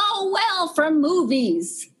so well from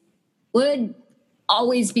movies would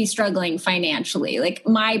always be struggling financially.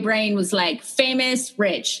 My brain was famous,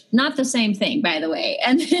 rich, not the same thing, by the way.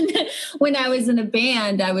 And then when I was in a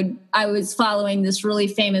band, I was following this really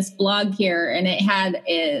famous blog here, and it had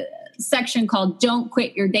a section called Don't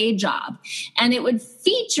Quit Your Day Job. And it would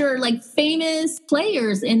feature famous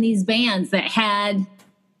players in these bands that had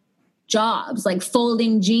jobs,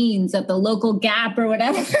 folding jeans at the local Gap or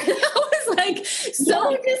whatever. I was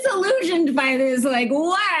so disillusioned by this.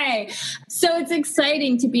 Why? So it's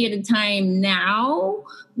exciting to be at a time now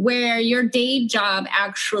where your day job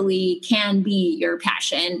actually can be your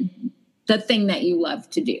passion, the thing that you love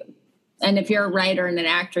to do. And if you're a writer and an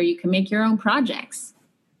actor, you can make your own projects.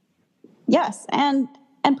 Yes, and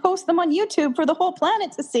post them on YouTube for the whole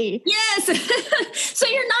planet to see. Yes. So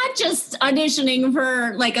you're not just auditioning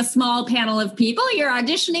for a small panel of people. You're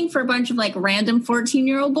auditioning for a bunch of random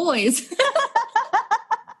 14-year-old boys.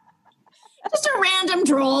 Just a random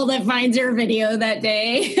troll that finds your video that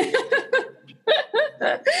day.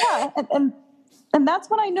 Yeah, and that's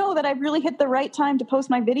when I know that I've really hit the right time to post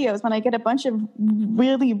my videos, when I get a bunch of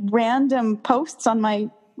really random posts on my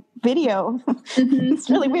video. Mm-hmm. It's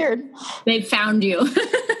really weird. They found you.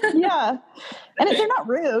 Yeah. And they're not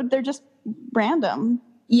rude. They're just random.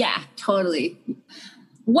 Yeah, totally.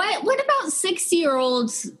 What about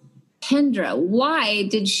 60-year-olds Kendra, why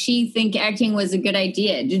did she think acting was a good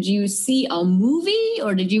idea? Did you see a movie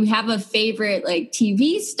or did you have a favorite like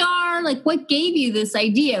TV star? Like what gave you this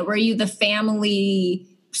idea? Were you the family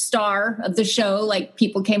star of the show? Like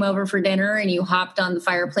people came over for dinner and you hopped on the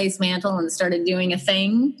fireplace mantle and started doing a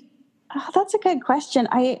thing? Oh, that's a good question.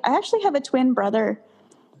 I actually have a twin brother,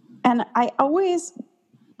 and I always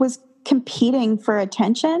was competing for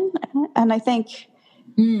attention. And I think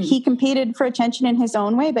he competed for attention in his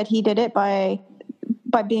own way, but he did it by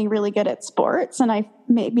being really good at sports. And I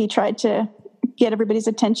maybe tried to get everybody's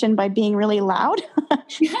attention by being really loud.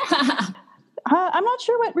 I'm not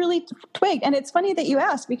sure what really twigged. And it's funny that you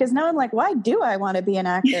asked, because now I'm like, why do I want to be an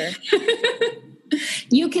actor?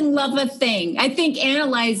 You can love a thing. I think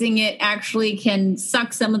analyzing it actually can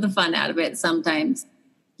suck some of the fun out of it sometimes.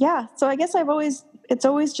 Yeah. So I guess it's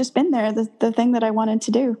always just been there, the thing that I wanted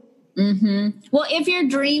to do. Mm-hmm. Well, if your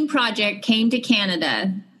dream project came to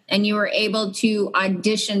Canada and you were able to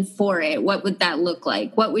audition for it, what would that look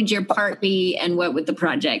like? What would your part be and what would the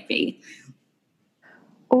project be?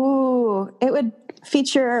 Oh, it would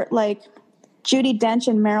feature like Judi Dench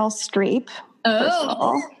and Meryl Streep.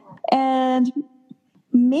 Oh. And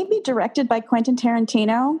maybe directed by Quentin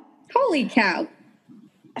Tarantino. Holy cow.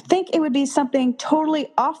 I think it would be something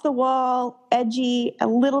totally off the wall, edgy, a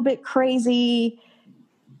little bit crazy,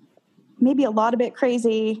 maybe a lot of bit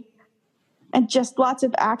crazy, and just lots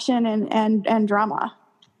of action and drama.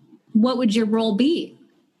 What would your role be?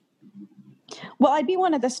 Well, I'd be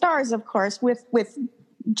one of the stars, of course, with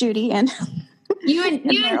Judy and you and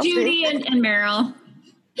Judy and Meryl.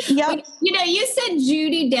 Yeah. You said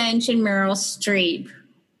Judi Dench and Meryl Streep.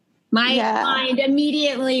 My mind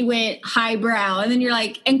immediately went highbrow. And then you're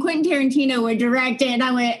like, and Quentin Tarantino would direct it. And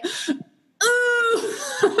I went,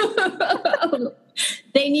 ooh.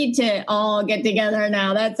 They need to all get together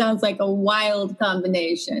now. That sounds like a wild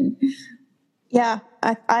combination. Yeah,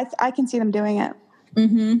 I can see them doing it.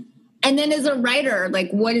 Mm-hmm. And then as a writer, like,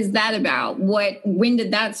 what is that about? When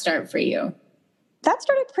did that start for you? That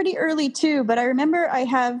started pretty early too, but I remember I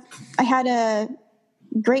had a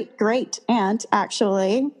great aunt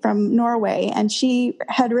actually from Norway, and she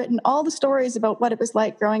had written all the stories about what it was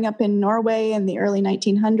like growing up in Norway in the early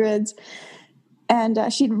 1900s. And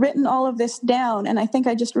she'd written all of this down, and I think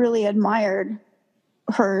I just really admired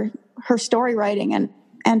her story writing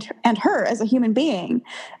and her as a human being.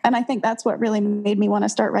 And I think that's what really made me want to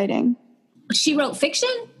start writing. She wrote fiction?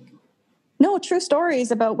 No, true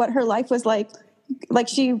stories about what her life was like. Like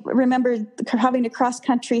she remembered having to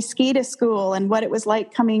cross-country ski to school and what it was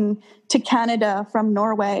like coming to Canada from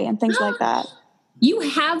Norway and things like that. You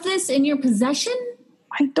have this in your possession?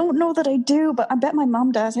 I don't know that I do, but I bet my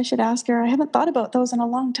mom does. I should ask her. I haven't thought about those in a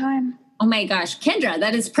long time. Oh my gosh, Kendra,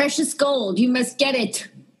 that is precious gold. You must get it.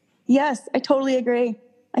 Yes, I totally agree.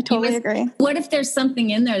 I totally agree. What if there's something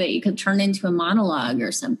in there that you could turn into a monologue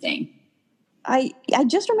or something? I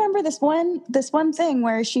just remember this one thing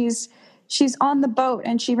where she's on the boat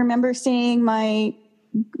and she remembers seeing my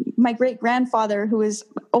great-grandfather, who is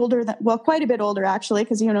older than, well, quite a bit older actually,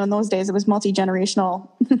 because in those days it was multi-generational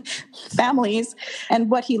families, and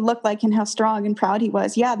what he looked like and how strong and proud he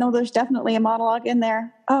was. Yeah, no, there's definitely a monologue in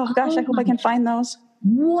there. Oh gosh, I hope I can find those.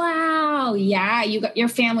 Wow. Yeah, your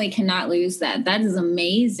family cannot lose that. That is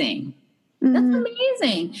amazing. That's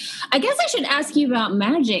amazing. I guess I should ask you about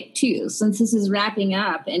Magick too, since this is wrapping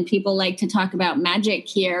up and people like to talk about Magick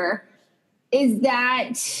here. Is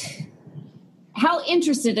that, how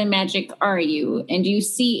interested in Magick are you? And do you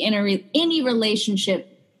see any relationship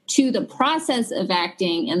to the process of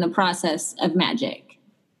acting and the process of Magick?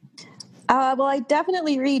 Well, I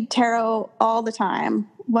definitely read tarot all the time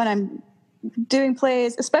when I'm doing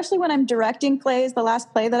plays, especially when I'm directing plays. The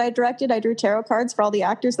last play that I directed, I drew tarot cards for all the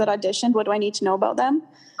actors that auditioned. What do I need to know about them?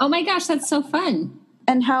 Oh my gosh, that's so fun.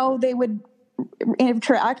 And how they would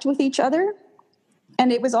interact with each other.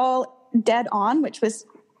 And it was all dead on, which was,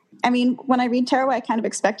 when I read tarot, I kind of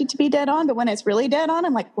expect it to be dead on, but when it's really dead on,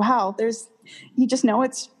 I'm like, wow, you just know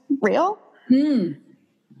it's real. And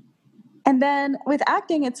then with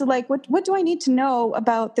acting, it's like, what do I need to know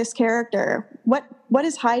about this character? What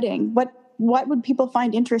is hiding? What would people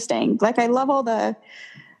find interesting? Like, I love all the,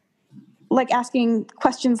 like, asking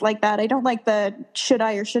questions like that. I don't like the should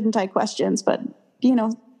I or shouldn't I questions, but,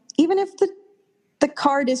 even if the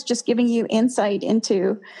card is just giving you insight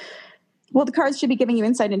into, well, the cards should be giving you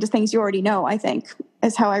insight into things you already know, I think,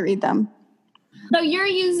 is how I read them. So you're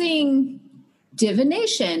using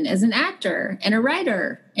divination as an actor and a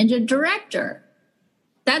writer and a director.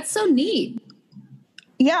 That's so neat.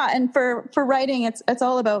 Yeah, and for writing, it's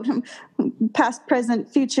all about past, present,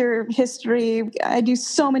 future, history. I do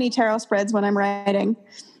so many tarot spreads when I'm writing.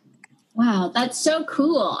 Wow, that's so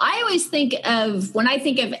cool. I always think of, when I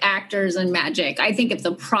think of actors and magic, I think of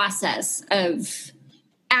the process of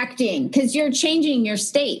acting, because you're changing your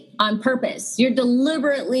state on purpose. You're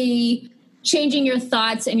deliberately changing your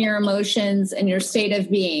thoughts and your emotions and your state of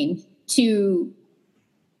being to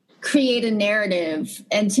create a narrative.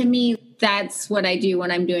 And to me, that's what I do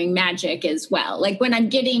when I'm doing magic as well. Like when I'm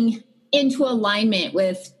getting into alignment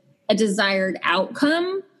with a desired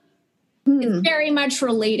outcome, it's very much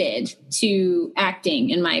related to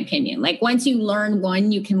acting, in my opinion. Like once you learn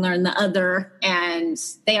one, you can learn the other, and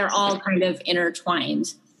they are all kind of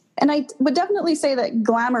intertwined. And I would definitely say that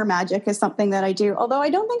glamour magic is something that I do, although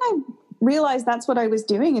I don't think I realized that's what I was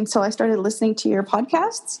doing until I started listening to your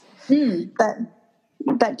podcasts.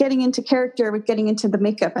 That getting into character with getting into the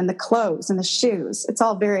makeup and the clothes and the shoes, it's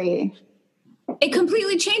all very... It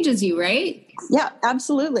completely changes you, right? Yeah,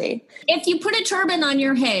 absolutely. If you put a turban on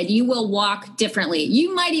your head, you will walk differently.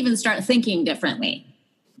 You might even start thinking differently.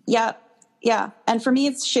 Yeah. And for me,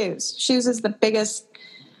 it's shoes. Shoes is the biggest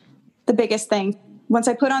thing. Once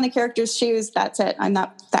I put on the character's shoes, that's it. I'm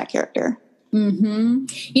not that character. Mm-hmm.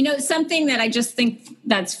 You know, something that I just think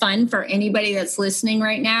that's fun for anybody that's listening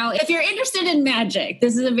right now. If you're interested in magic,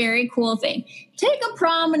 this is a very cool thing. Take a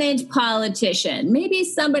prominent politician, maybe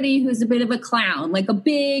somebody who's a bit of a clown, like a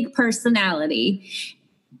big personality,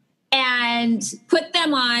 and put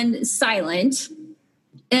them on silent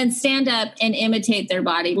and stand up and imitate their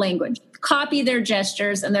body language. Copy their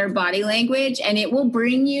gestures and their body language, and it will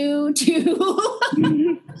bring you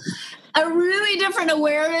to a really different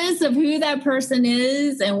awareness of who that person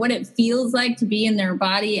is and what it feels like to be in their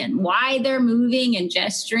body and why they're moving and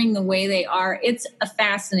gesturing the way they are. It's a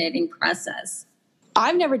fascinating process.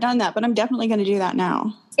 I've never done that, but I'm definitely going to do that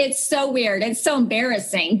now. It's so weird. It's so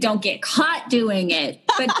embarrassing. Don't get caught doing it,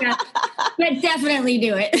 but definitely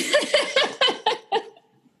do it.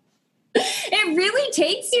 It really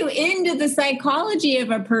takes you into the psychology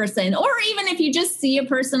of a person. Or even if you just see a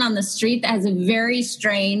person on the street that has a very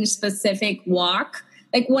strange, specific walk,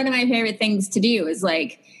 like one of my favorite things to do is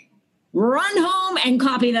like run home and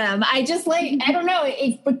copy them. I don't know,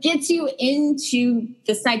 it gets you into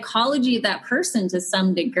the psychology of that person to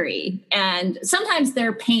some degree. And sometimes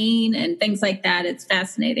their pain and things like that, it's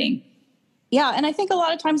fascinating. Yeah, and I think a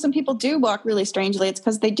lot of times when people do walk really strangely, it's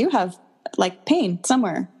because they do have like pain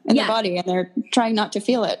somewhere in their body and they're trying not to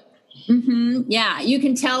feel it. Mm-hmm. Yeah, you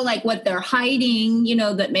can tell like what they're hiding, you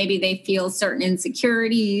know, that maybe they feel certain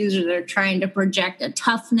insecurities or they're trying to project a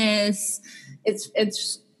toughness.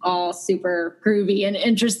 It's all super groovy and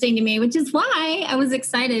interesting to me, which is why I was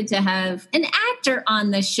excited to have an actor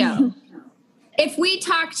on the show. If we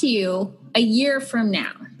talk to you a year from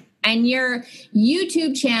now and your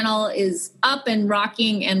YouTube channel is up and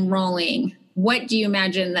rocking and rolling, what do you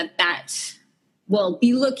imagine that will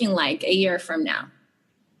be looking like a year from now?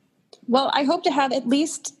 Well, I hope to have at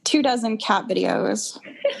least 24 cat videos.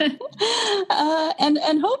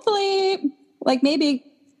 and hopefully like maybe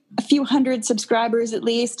a few hundred subscribers at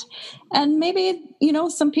least. And maybe, you know,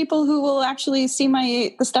 some people who will actually see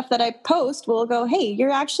the stuff that I post will go, hey,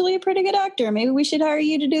 you're actually a pretty good actor. Maybe we should hire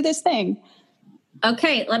you to do this thing.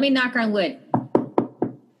 Okay, let me knock on wood.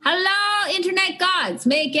 Hello, internet gods.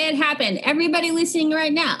 Make it happen. Everybody listening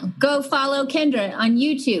right now, go follow Kendra on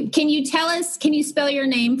YouTube. Can you spell your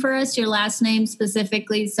name for us, your last name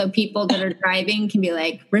specifically, so people that are driving can be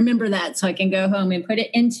like, remember that so I can go home and put it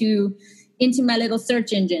into my little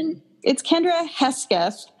search engine? It's Kendra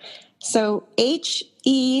Hesketh. So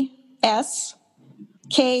Hesketh.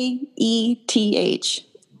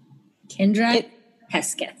 Kendra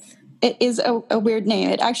Hesketh. It is a weird name.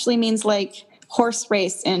 It actually means like horse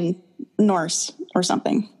race in Norse or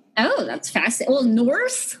something. Oh, that's fascinating. Well,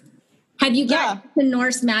 Norse? Have you got the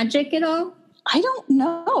Norse magic at all? I don't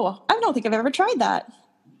know. I don't think I've ever tried that.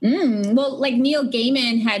 Well, like Neil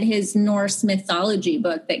Gaiman had his Norse mythology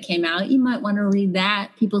book that came out. You might want to read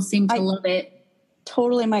that. People seem to love it.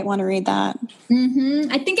 Totally might want to read that.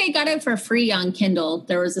 I think I got it for free on Kindle.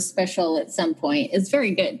 There was a special at some point. It's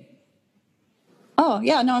very good. Oh,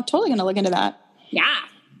 yeah. No, I'm totally going to look into that. Yeah.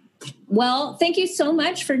 Well, thank you so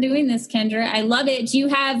much for doing this, Kendra. I love it. Do you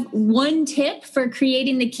have one tip for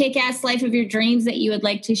creating the kick-ass life of your dreams that you would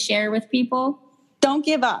like to share with people? Don't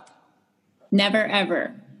give up. Never,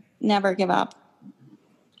 ever. Never give up.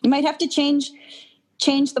 You might have to change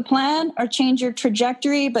the plan or change your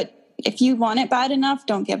trajectory, but if you want it bad enough,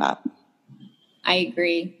 don't give up. I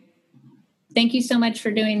agree. Thank you so much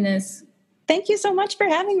for doing this. Thank you so much for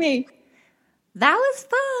having me. That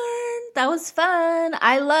was fun.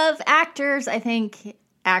 I love actors. I think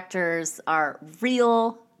actors are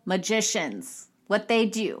real magicians. what they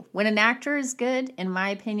do. When an actor is good, in my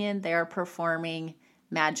opinion, they are performing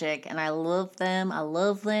magic, and I love them. I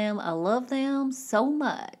love them. I love them so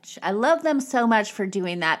much. I love them so much for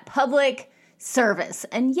doing that public service.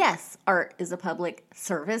 And yes, art is a public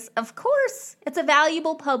service. Of course, it's a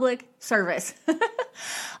valuable public service.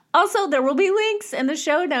 Also, there will be links in the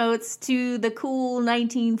show notes to the cool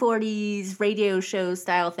 1940s radio show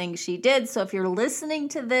style things she did. So if you're listening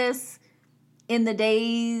to this in the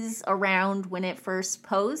days around when it first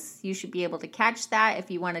posts, you should be able to catch that if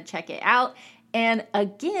you want to check it out. And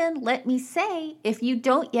again, let me say, if you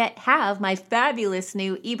don't yet have my fabulous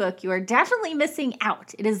new ebook, you are definitely missing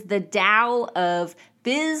out. It is the Tao of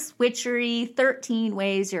Biz Witchery, 13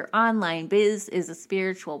 Ways Your Online Biz is a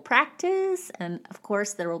Spiritual Practice. And of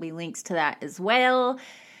course, there will be links to that as well.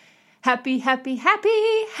 Happy, happy,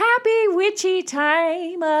 happy, happy witchy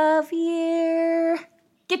time of year.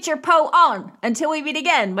 Get your Poe on. Until we meet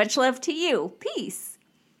again, much love to you. Peace.